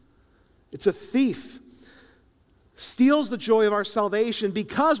 It's a thief. Steals the joy of our salvation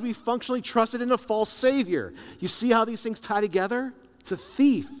because we functionally trusted in a false Savior. You see how these things tie together? It's a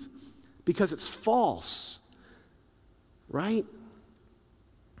thief because it's false. Right?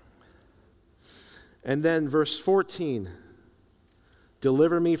 And then verse 14,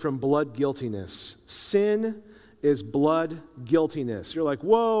 deliver me from blood guiltiness. Sin is blood guiltiness. You're like,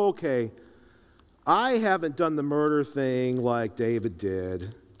 whoa, okay. I haven't done the murder thing like David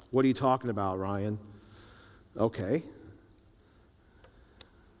did. What are you talking about, Ryan? Okay.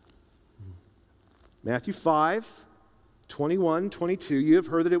 Matthew 5:21-22. You have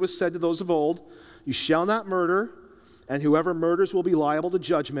heard that it was said to those of old, you shall not murder, and whoever murders will be liable to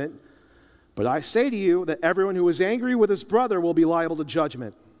judgment. But I say to you that everyone who is angry with his brother will be liable to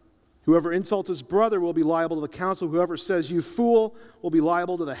judgment. Whoever insults his brother will be liable to the council. Whoever says, you fool, will be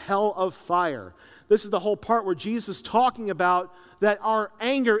liable to the hell of fire. This is the whole part where Jesus is talking about that our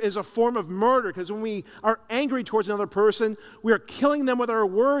anger is a form of murder, because when we are angry towards another person, we are killing them with our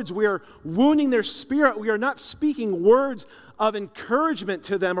words. We are wounding their spirit. We are not speaking words of encouragement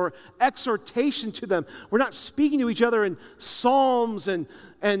to them or exhortation to them. We're not speaking to each other in psalms and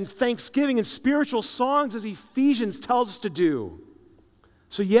thanksgiving and spiritual songs as Ephesians tells us to do.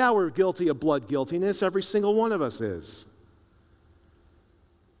 So yeah, we're guilty of blood guiltiness. Every single one of us is.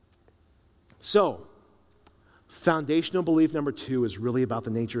 So, foundational belief number 2 is really about the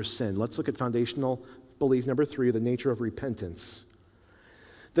nature of sin. Let's look at foundational belief number 3, the nature of repentance.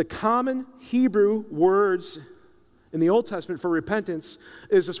 The common Hebrew words in the Old Testament for repentance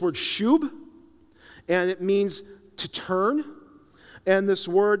is this word shub, and it means to turn, and this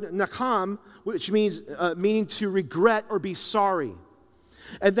word nakam, which means meaning to regret or be sorry.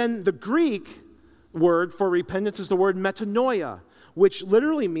 And then the Greek word for repentance is the word metanoia, which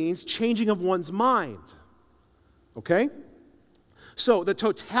literally means changing of one's mind. Okay? So the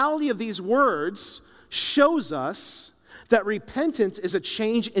totality of these words shows us that repentance is a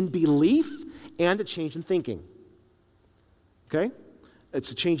change in belief and a change in thinking. Okay?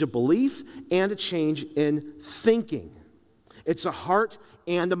 It's a change of belief and a change in thinking. It's a heart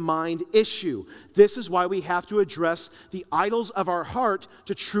and a mind issue. This is why we have to address the idols of our heart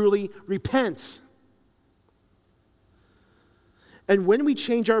to truly repent. And when we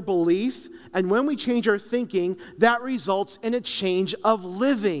change our belief and when we change our thinking, that results in a change of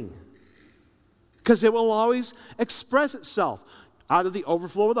living. Because it will always express itself. Out of the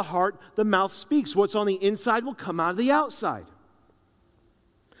overflow of the heart, the mouth speaks. What's on the inside will come out of the outside.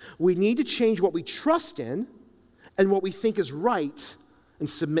 We need to change what we trust in and what we think is right and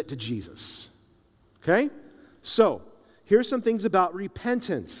submit to Jesus. Okay? So, here's some things about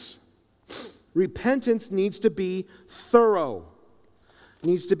repentance. Repentance needs to be thorough. It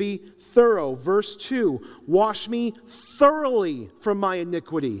needs to be thorough. Verse 2, wash me thoroughly from my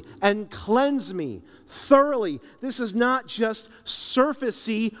iniquity and cleanse me thoroughly. This is not just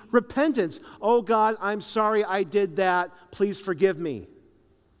surfacey repentance. Oh God, I'm sorry I did that. Please forgive me.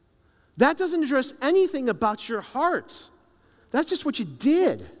 That doesn't address anything about your heart. That's just what you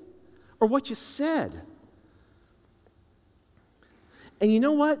did or what you said. And you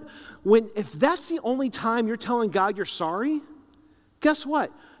know what? If that's the only time you're telling God you're sorry, guess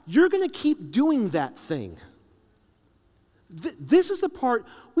what? You're going to keep doing that thing. This is the part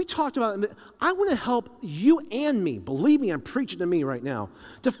we talked about. I want to help you and me, believe me, I'm preaching to me right now,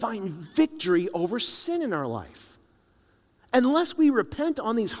 to find victory over sin in our life. Unless we repent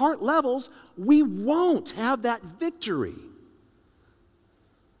on these heart levels, we won't have that victory.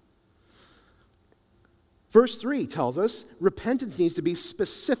 Verse 3 tells us repentance needs to be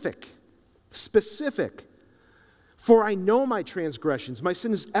specific. Specific. For I know my transgressions. My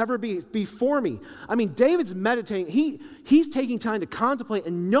sin is ever before me. I mean, David's meditating. He's taking time to contemplate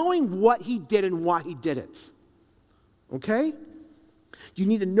and knowing what he did and why he did it. Okay? You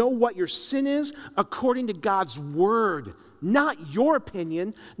need to know what your sin is according to God's word. Not your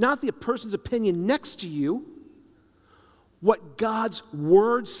opinion, not the person's opinion next to you. What God's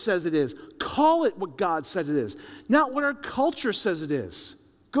word says it is. Call it what God says it is. Not what our culture says it is.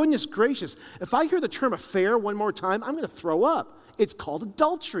 Goodness gracious. If I hear the term affair one more time, I'm going to throw up. It's called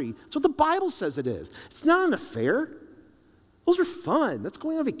adultery. That's what the Bible says it is. It's not an affair. Those are fun. Let's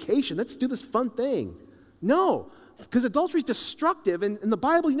go on vacation. Let's do this fun thing. No, because adultery is destructive, and in the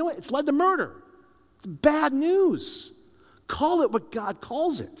Bible, you know what? It's led to murder. It's bad news. Call it what God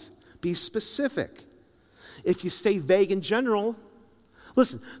calls it. Be specific. If you stay vague in general,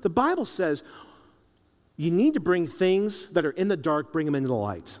 listen, the Bible says you need to bring things that are in the dark, bring them into the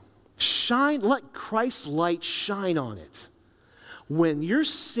light. Let Christ's light shine on it. When your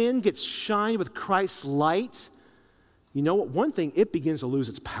sin gets shined with Christ's light, you know what? One thing, it begins to lose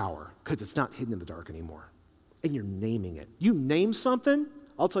its power because it's not hidden in the dark anymore. And you're naming it. You name something,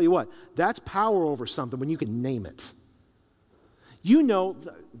 I'll tell you what, that's power over something when you can name it. You know,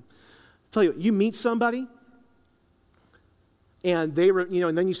 I'll tell you, you meet somebody, and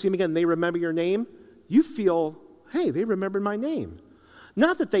and then you see them again, and they remember your name. You feel, hey, they remembered my name.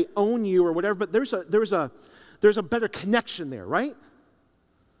 Not that they own you or whatever, but there's a better connection there, right?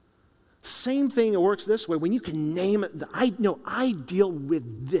 Same thing, it works this way. When you can name it, I deal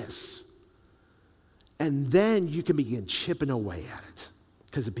with this. And then you can begin chipping away at it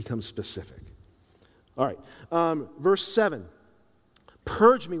because it becomes specific. All right, verse 7.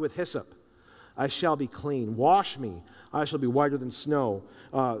 Purge me with hyssop, I shall be clean. Wash me, I shall be whiter than snow.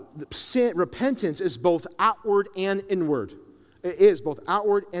 Repentance is both outward and inward. It is both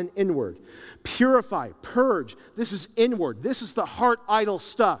outward and inward. Purify, purge. This is inward. This is the heart idol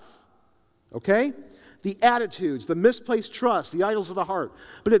stuff. Okay? The attitudes, the misplaced trust, the idols of the heart.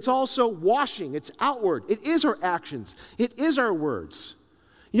 But it's also washing. It's outward. It is our actions. It is our words.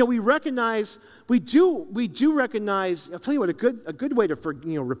 You know, we do recognize, I'll tell you what, a good way to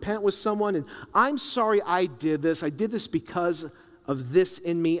repent with someone, and I'm sorry I did this. I did this because of this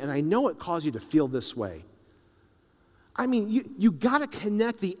in me, and I know it caused you to feel this way. I mean, you got to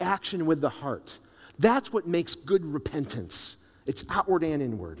connect the action with the heart. That's what makes good repentance. It's outward and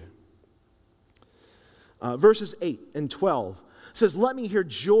inward. Verses 8 and 12 says, let me hear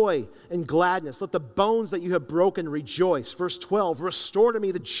joy and gladness. Let the bones that you have broken rejoice. Verse 12, restore to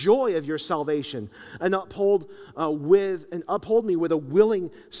me the joy of your salvation and uphold me with a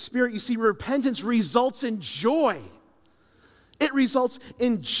willing spirit. You see, repentance results in joy. It results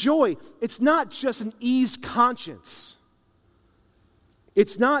in joy. It's not just an eased conscience.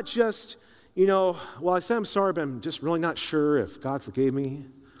 It's not just, I said I'm sorry, but I'm just really not sure if God forgave me.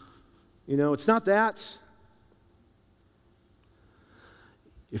 It's not that.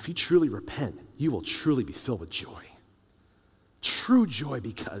 If you truly repent, you will truly be filled with joy. True joy,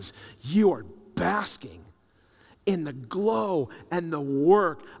 because you are basking in the glow and the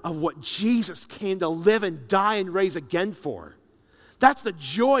work of what Jesus came to live and die and raise again for. That's the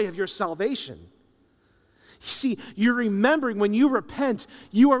joy of your salvation. You see, you're remembering, when you repent,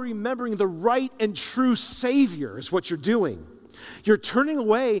 you are remembering the right and true Savior is what you're doing. You're turning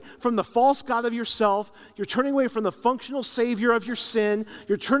away from the false god of yourself. You're turning away from the functional savior of your sin.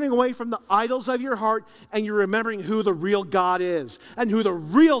 You're turning away from the idols of your heart, and you're remembering who the real God is and who the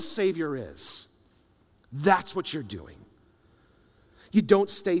real Savior is. That's what you're doing. You don't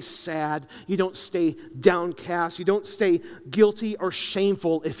stay sad. You don't stay downcast. You don't stay guilty or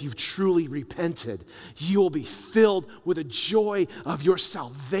shameful if you've truly repented. You will be filled with the joy of your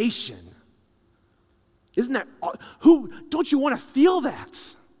salvation. Isn't that, don't you want to feel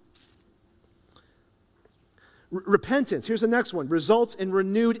that? Repentance, here's the next one, results in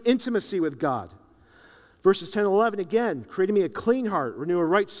renewed intimacy with God. Verses 10 and 11, again, create me a clean heart, renew a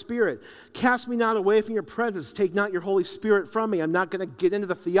right spirit. Cast me not away from your presence, take not your Holy Spirit from me. I'm not going to get into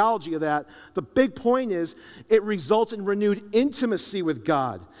the theology of that. The big point is, it results in renewed intimacy with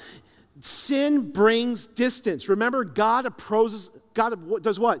God. Sin brings distance. Remember, God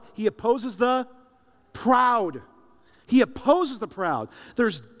does what? He opposes the proud. He opposes the proud.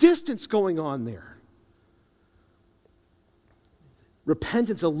 There's distance going on there.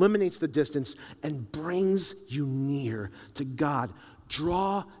 Repentance eliminates the distance and brings you near to God.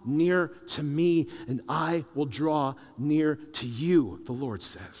 Draw near to me, and I will draw near to you, the Lord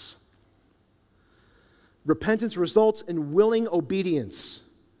says. Repentance results in willing obedience.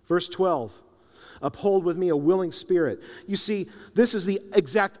 Verse 12. Uphold with me a willing spirit. You see, this is the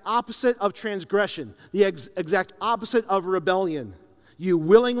exact opposite of transgression, the exact opposite of rebellion. You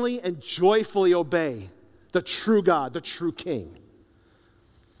willingly and joyfully obey the true God, the true King.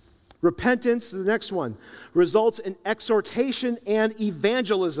 Repentance, the next one, results in exhortation and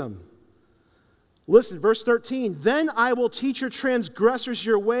evangelism. Listen, verse 13, then I will teach your transgressors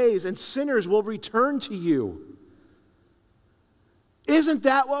your ways, and sinners will return to you. Isn't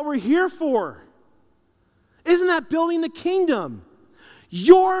that what we're here for? Isn't that building the kingdom?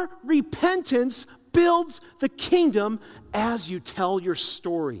 Your repentance builds the kingdom as you tell your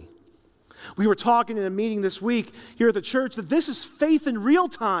story. We were talking in a meeting this week here at the church that this is faith in real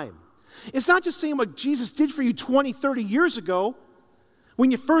time. It's not just saying what Jesus did for you 20, 30 years ago when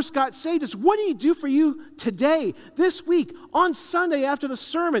you first got saved. It's what did he do for you today, this week, on Sunday after the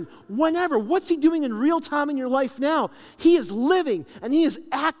sermon, whenever. What's he doing in real time in your life now? He is living and he is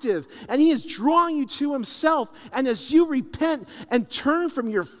active and he is drawing you to himself. And as you repent and turn from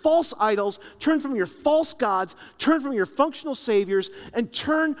your false idols, turn from your false gods, turn from your functional saviors, and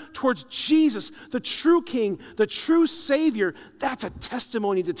turn towards Jesus, the true King, the true Savior, that's a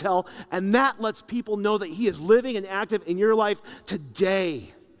testimony to tell. And that lets people know that he is living and active in your life today.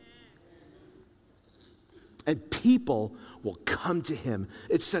 And people will come to him.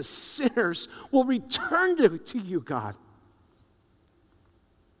 It says sinners will return to you, God.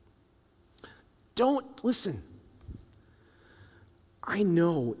 Listen, I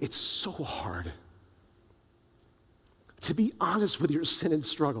know it's so hard to be honest with your sin and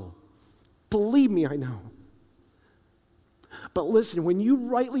struggle. Believe me, I know. But listen, when you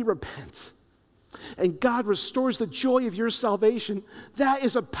rightly repent, and God restores the joy of your salvation, that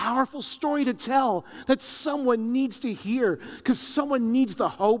is a powerful story to tell that someone needs to hear because someone needs the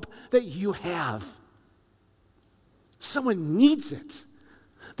hope that you have. Someone needs it.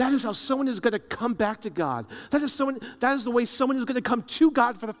 That is how someone is going to come back to God. That is the way someone is going to come to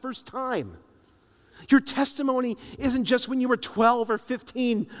God for the first time. Your testimony isn't just when you were 12 or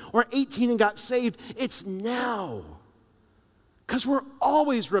 15 or 18 and got saved. It's now. Because we're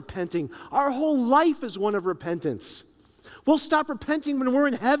always repenting. Our whole life is one of repentance. We'll stop repenting when we're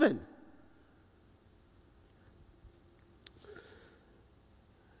in heaven.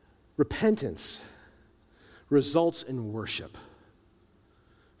 Repentance results in worship.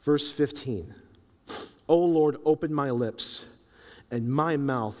 Verse 15. O Lord, open my lips, and my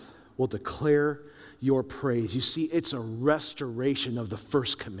mouth will declare your praise. You see, it's a restoration of the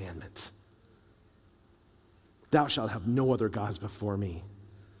first commandment. Thou shalt have no other gods before me.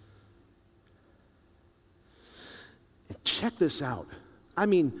 And check this out. I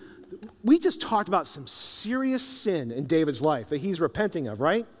mean, we just talked about some serious sin in David's life that he's repenting of,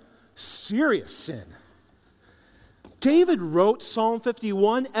 right? Serious sin. David wrote Psalm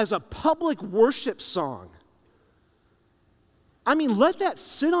 51 as a public worship song. I mean, let that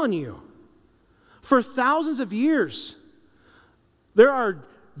sit on you. For thousands of years, there are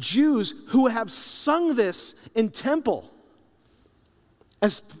Jews who have sung this in temple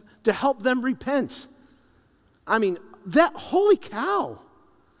as to help them repent. I mean, holy cow.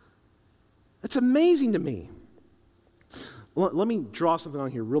 That's amazing to me. Let me draw something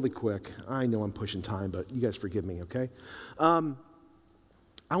on here really quick. I know I'm pushing time, but you guys forgive me, okay? I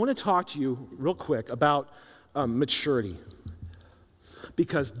want to talk to you real quick about maturity.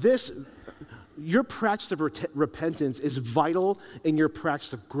 Because your practice of repentance is vital in your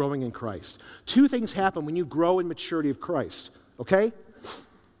practice of growing in Christ. Two things happen when you grow in maturity of Christ, okay?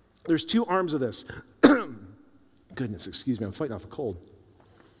 There's two arms of this. Goodness, excuse me, I'm fighting off a cold.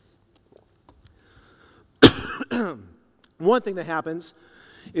 One thing that happens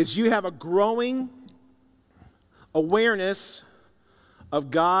is you have a growing awareness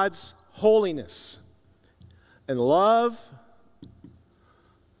of God's holiness and love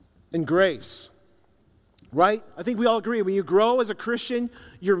and grace. Right? I think we all agree. When you grow as a Christian,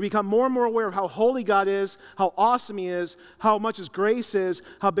 you become more and more aware of how holy God is, how awesome he is, how much his grace is,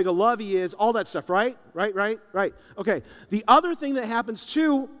 how big a love he is, all that stuff, right? Right. Okay. The other thing that happens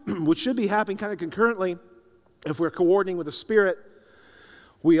too, which should be happening kind of concurrently, if we're coordinating with the Spirit,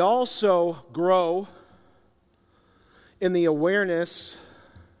 we also grow in the awareness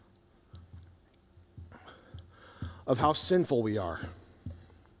of how sinful we are.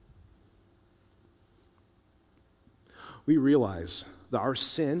 We realize that our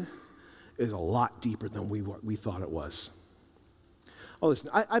sin is a lot deeper than we thought it was. Oh,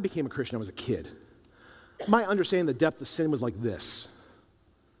 listen, I became a Christian when I was a kid. My understanding of the depth of sin was like this.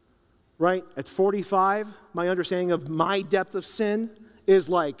 Right? At 45, my understanding of my depth of sin is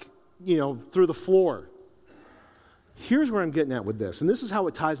like, through the floor. Here's where I'm getting at with this, and this is how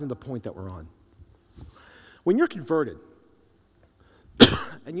it ties into the point that we're on. When you're converted,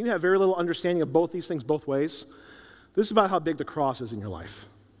 and you have very little understanding of both these things both ways, this is about how big the cross is in your life.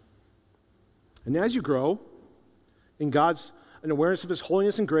 And as you grow in God's an awareness of his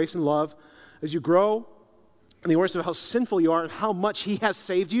holiness and grace and love, as you grow in the awareness of how sinful you are and how much he has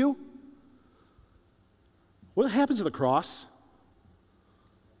saved you, what happens to the cross?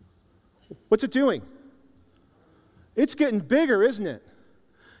 What's it doing? It's getting bigger, isn't it?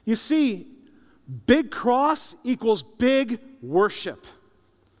 You see, big cross equals big worship.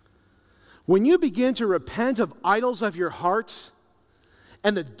 When you begin to repent of idols of your hearts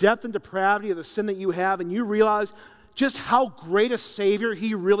and the depth and depravity of the sin that you have, and you realize just how great a Savior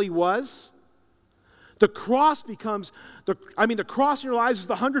he really was, the cross becomes, the cross in your lives is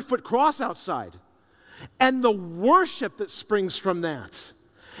the 100-foot cross outside. And the worship that springs from that,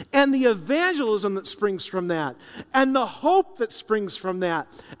 and the evangelism that springs from that, and the hope that springs from that,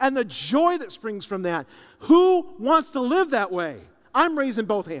 and the joy that springs from that. Who wants to live that way? I'm raising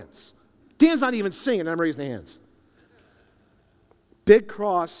both hands. Dan's not even singing, I'm raising hands. Big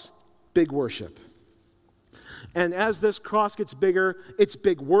cross, big worship. And as this cross gets bigger, it's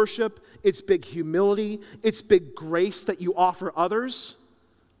big worship, it's big humility, it's big grace that you offer others,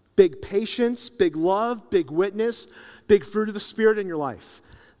 big patience, big love, big witness, big fruit of the Spirit in your life.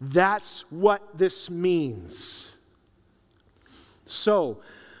 That's what this means. So,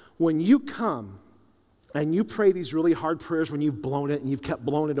 when you come and you pray these really hard prayers when you've blown it and you've kept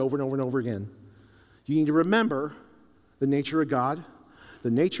blowing it over and over and over again, you need to remember the nature of God,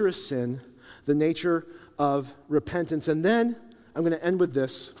 the nature of sin, the nature of repentance. And then I'm going to end with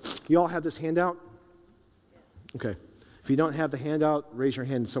this. You all have this handout? Okay. If you don't have the handout, raise your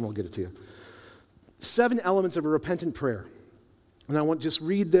hand and someone will get it to you. 7 elements of a repentant prayer. And I want to just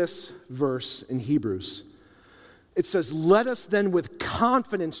read this verse in Hebrews. It says, "Let us then with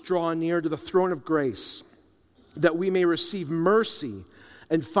confidence draw near to the throne of grace, that we may receive mercy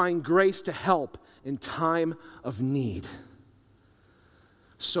and find grace to help in time of need."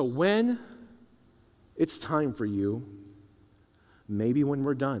 So when it's time for you, maybe when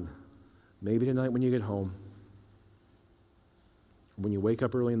we're done, maybe tonight when you get home, when you wake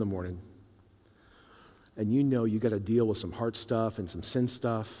up early in the morning, and you know you got to deal with some heart stuff and some sin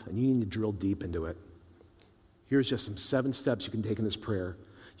stuff, and you need to drill deep into it. Here's just some 7 steps you can take in this prayer.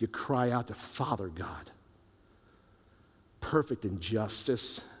 You cry out to Father God, perfect in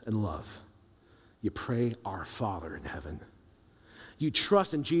justice and love. You pray, "Our Father in heaven." You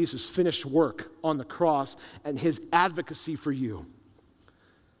trust in Jesus' finished work on the cross and his advocacy for you.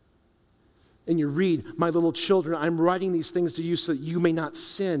 And you read, "My little children, I'm writing these things to you so that you may not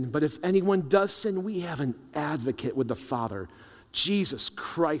sin. But if anyone does sin, we have an advocate with the Father, Jesus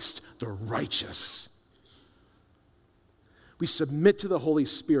Christ the righteous." We submit to the Holy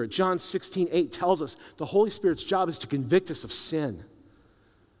Spirit. John 16:8 tells us the Holy Spirit's job is to convict us of sin.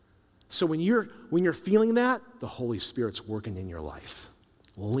 So when you're feeling that, the Holy Spirit's working in your life.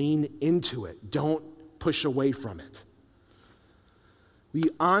 Lean into it. Don't push away from it. We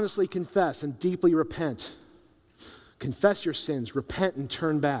honestly confess and deeply repent. Confess your sins, repent and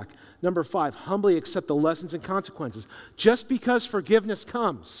turn back. Number 5, humbly accept the lessons and consequences. Just because forgiveness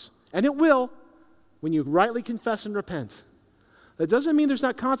comes, and it will, when you rightly confess and repent, that doesn't mean there's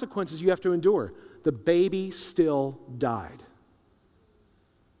not consequences you have to endure. The baby still died.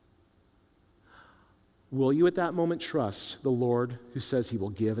 Will you at that moment trust the Lord who says he will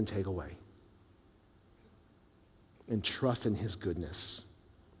give and take away? And trust in his goodness,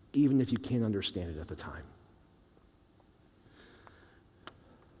 even if you can't understand it at the time.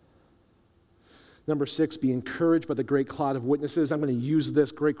 Number 6, be encouraged by the great cloud of witnesses. I'm going to use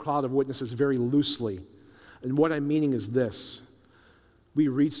this great cloud of witnesses very loosely. And what I'm meaning is this. We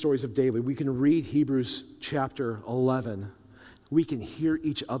read stories of David. We can read Hebrews chapter 11. We can hear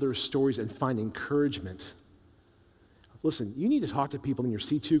each other's stories and find encouragement. Listen, you need to talk to people in your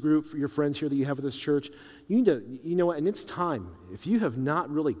C2 group, for your friends here that you have at this church. You need to, and it's time. If you have not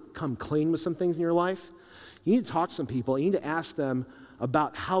really come clean with some things in your life, you need to talk to some people. You need to ask them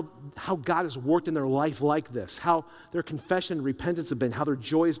about how God has worked in their life like this, how their confession and repentance have been, how their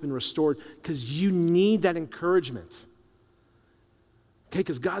joy has been restored, because you need that encouragement. Okay,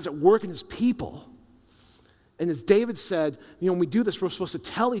 because God's at work in his people. And as David said, when we do this, we're supposed to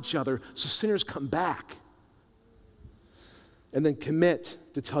tell each other so sinners come back. And then commit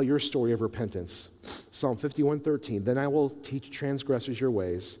to tell your story of repentance. Psalm 51:13, "Then I will teach transgressors your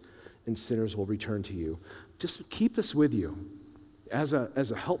ways, and sinners will return to you." Just keep this with you as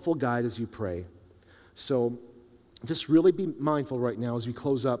a helpful guide as you pray. So just really be mindful right now as we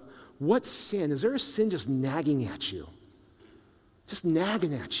close up. What sin? Is there a sin just nagging at you? Just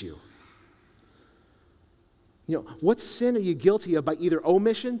nagging at you. What sin are you guilty of by either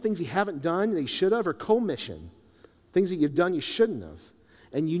omission, things you haven't done that you should have, or commission, things that you've done you shouldn't have,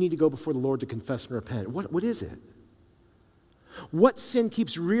 and you need to go before the Lord to confess and repent? What is it? What sin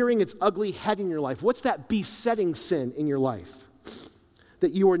keeps rearing its ugly head in your life? What's that besetting sin in your life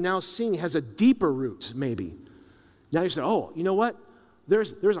that you are now seeing has a deeper root, maybe? Now you say, "Oh, you know what?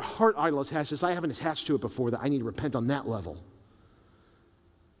 There's a heart idol attached to this. I haven't attached to it before that I need to repent on that level."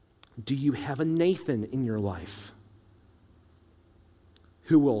 Do you have a Nathan in your life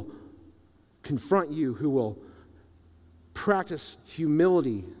who will confront you, who will practice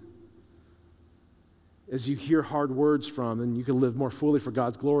humility as you hear hard words from and you can live more fully for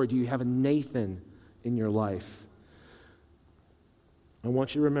God's glory? Do you have a Nathan in your life? I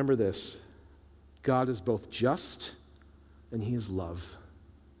want you to remember this. God is both just and he is love.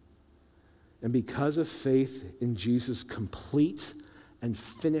 And because of faith in Jesus' complete and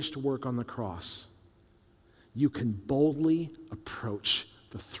finished work on the cross, you can boldly approach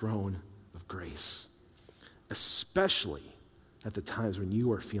the throne of grace, especially at the times when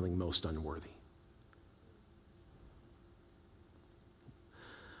you are feeling most unworthy.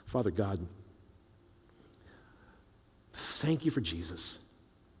 Father God, thank you for Jesus,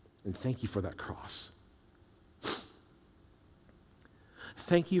 and thank you for that cross.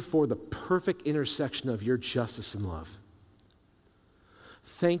 Thank you for the perfect intersection of your justice and love.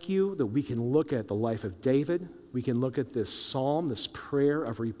 Thank you that we can look at the life of David, we can look at this psalm, this prayer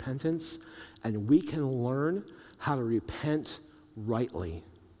of repentance, and we can learn how to repent rightly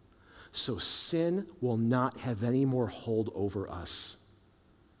so sin will not have any more hold over us,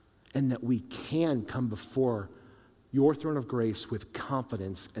 and that we can come before your throne of grace with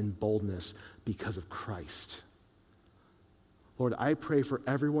confidence and boldness because of Christ. Lord, I pray for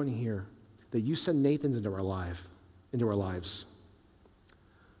everyone here that you send Nathans into our lives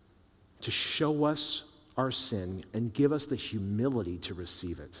to show us our sin and give us the humility to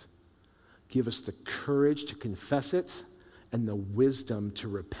receive it. Give us the courage to confess it and the wisdom to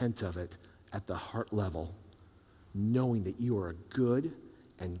repent of it at the heart level, knowing that you are a good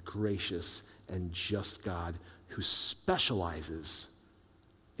and gracious and just God who specializes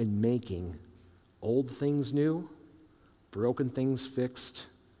in making old things new, broken things fixed,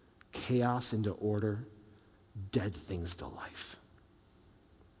 chaos into order, dead things to life.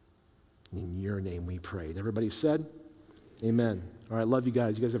 In your name we pray. And everybody said, amen. All right, love you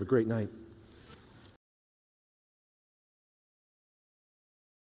guys. You guys have a great night.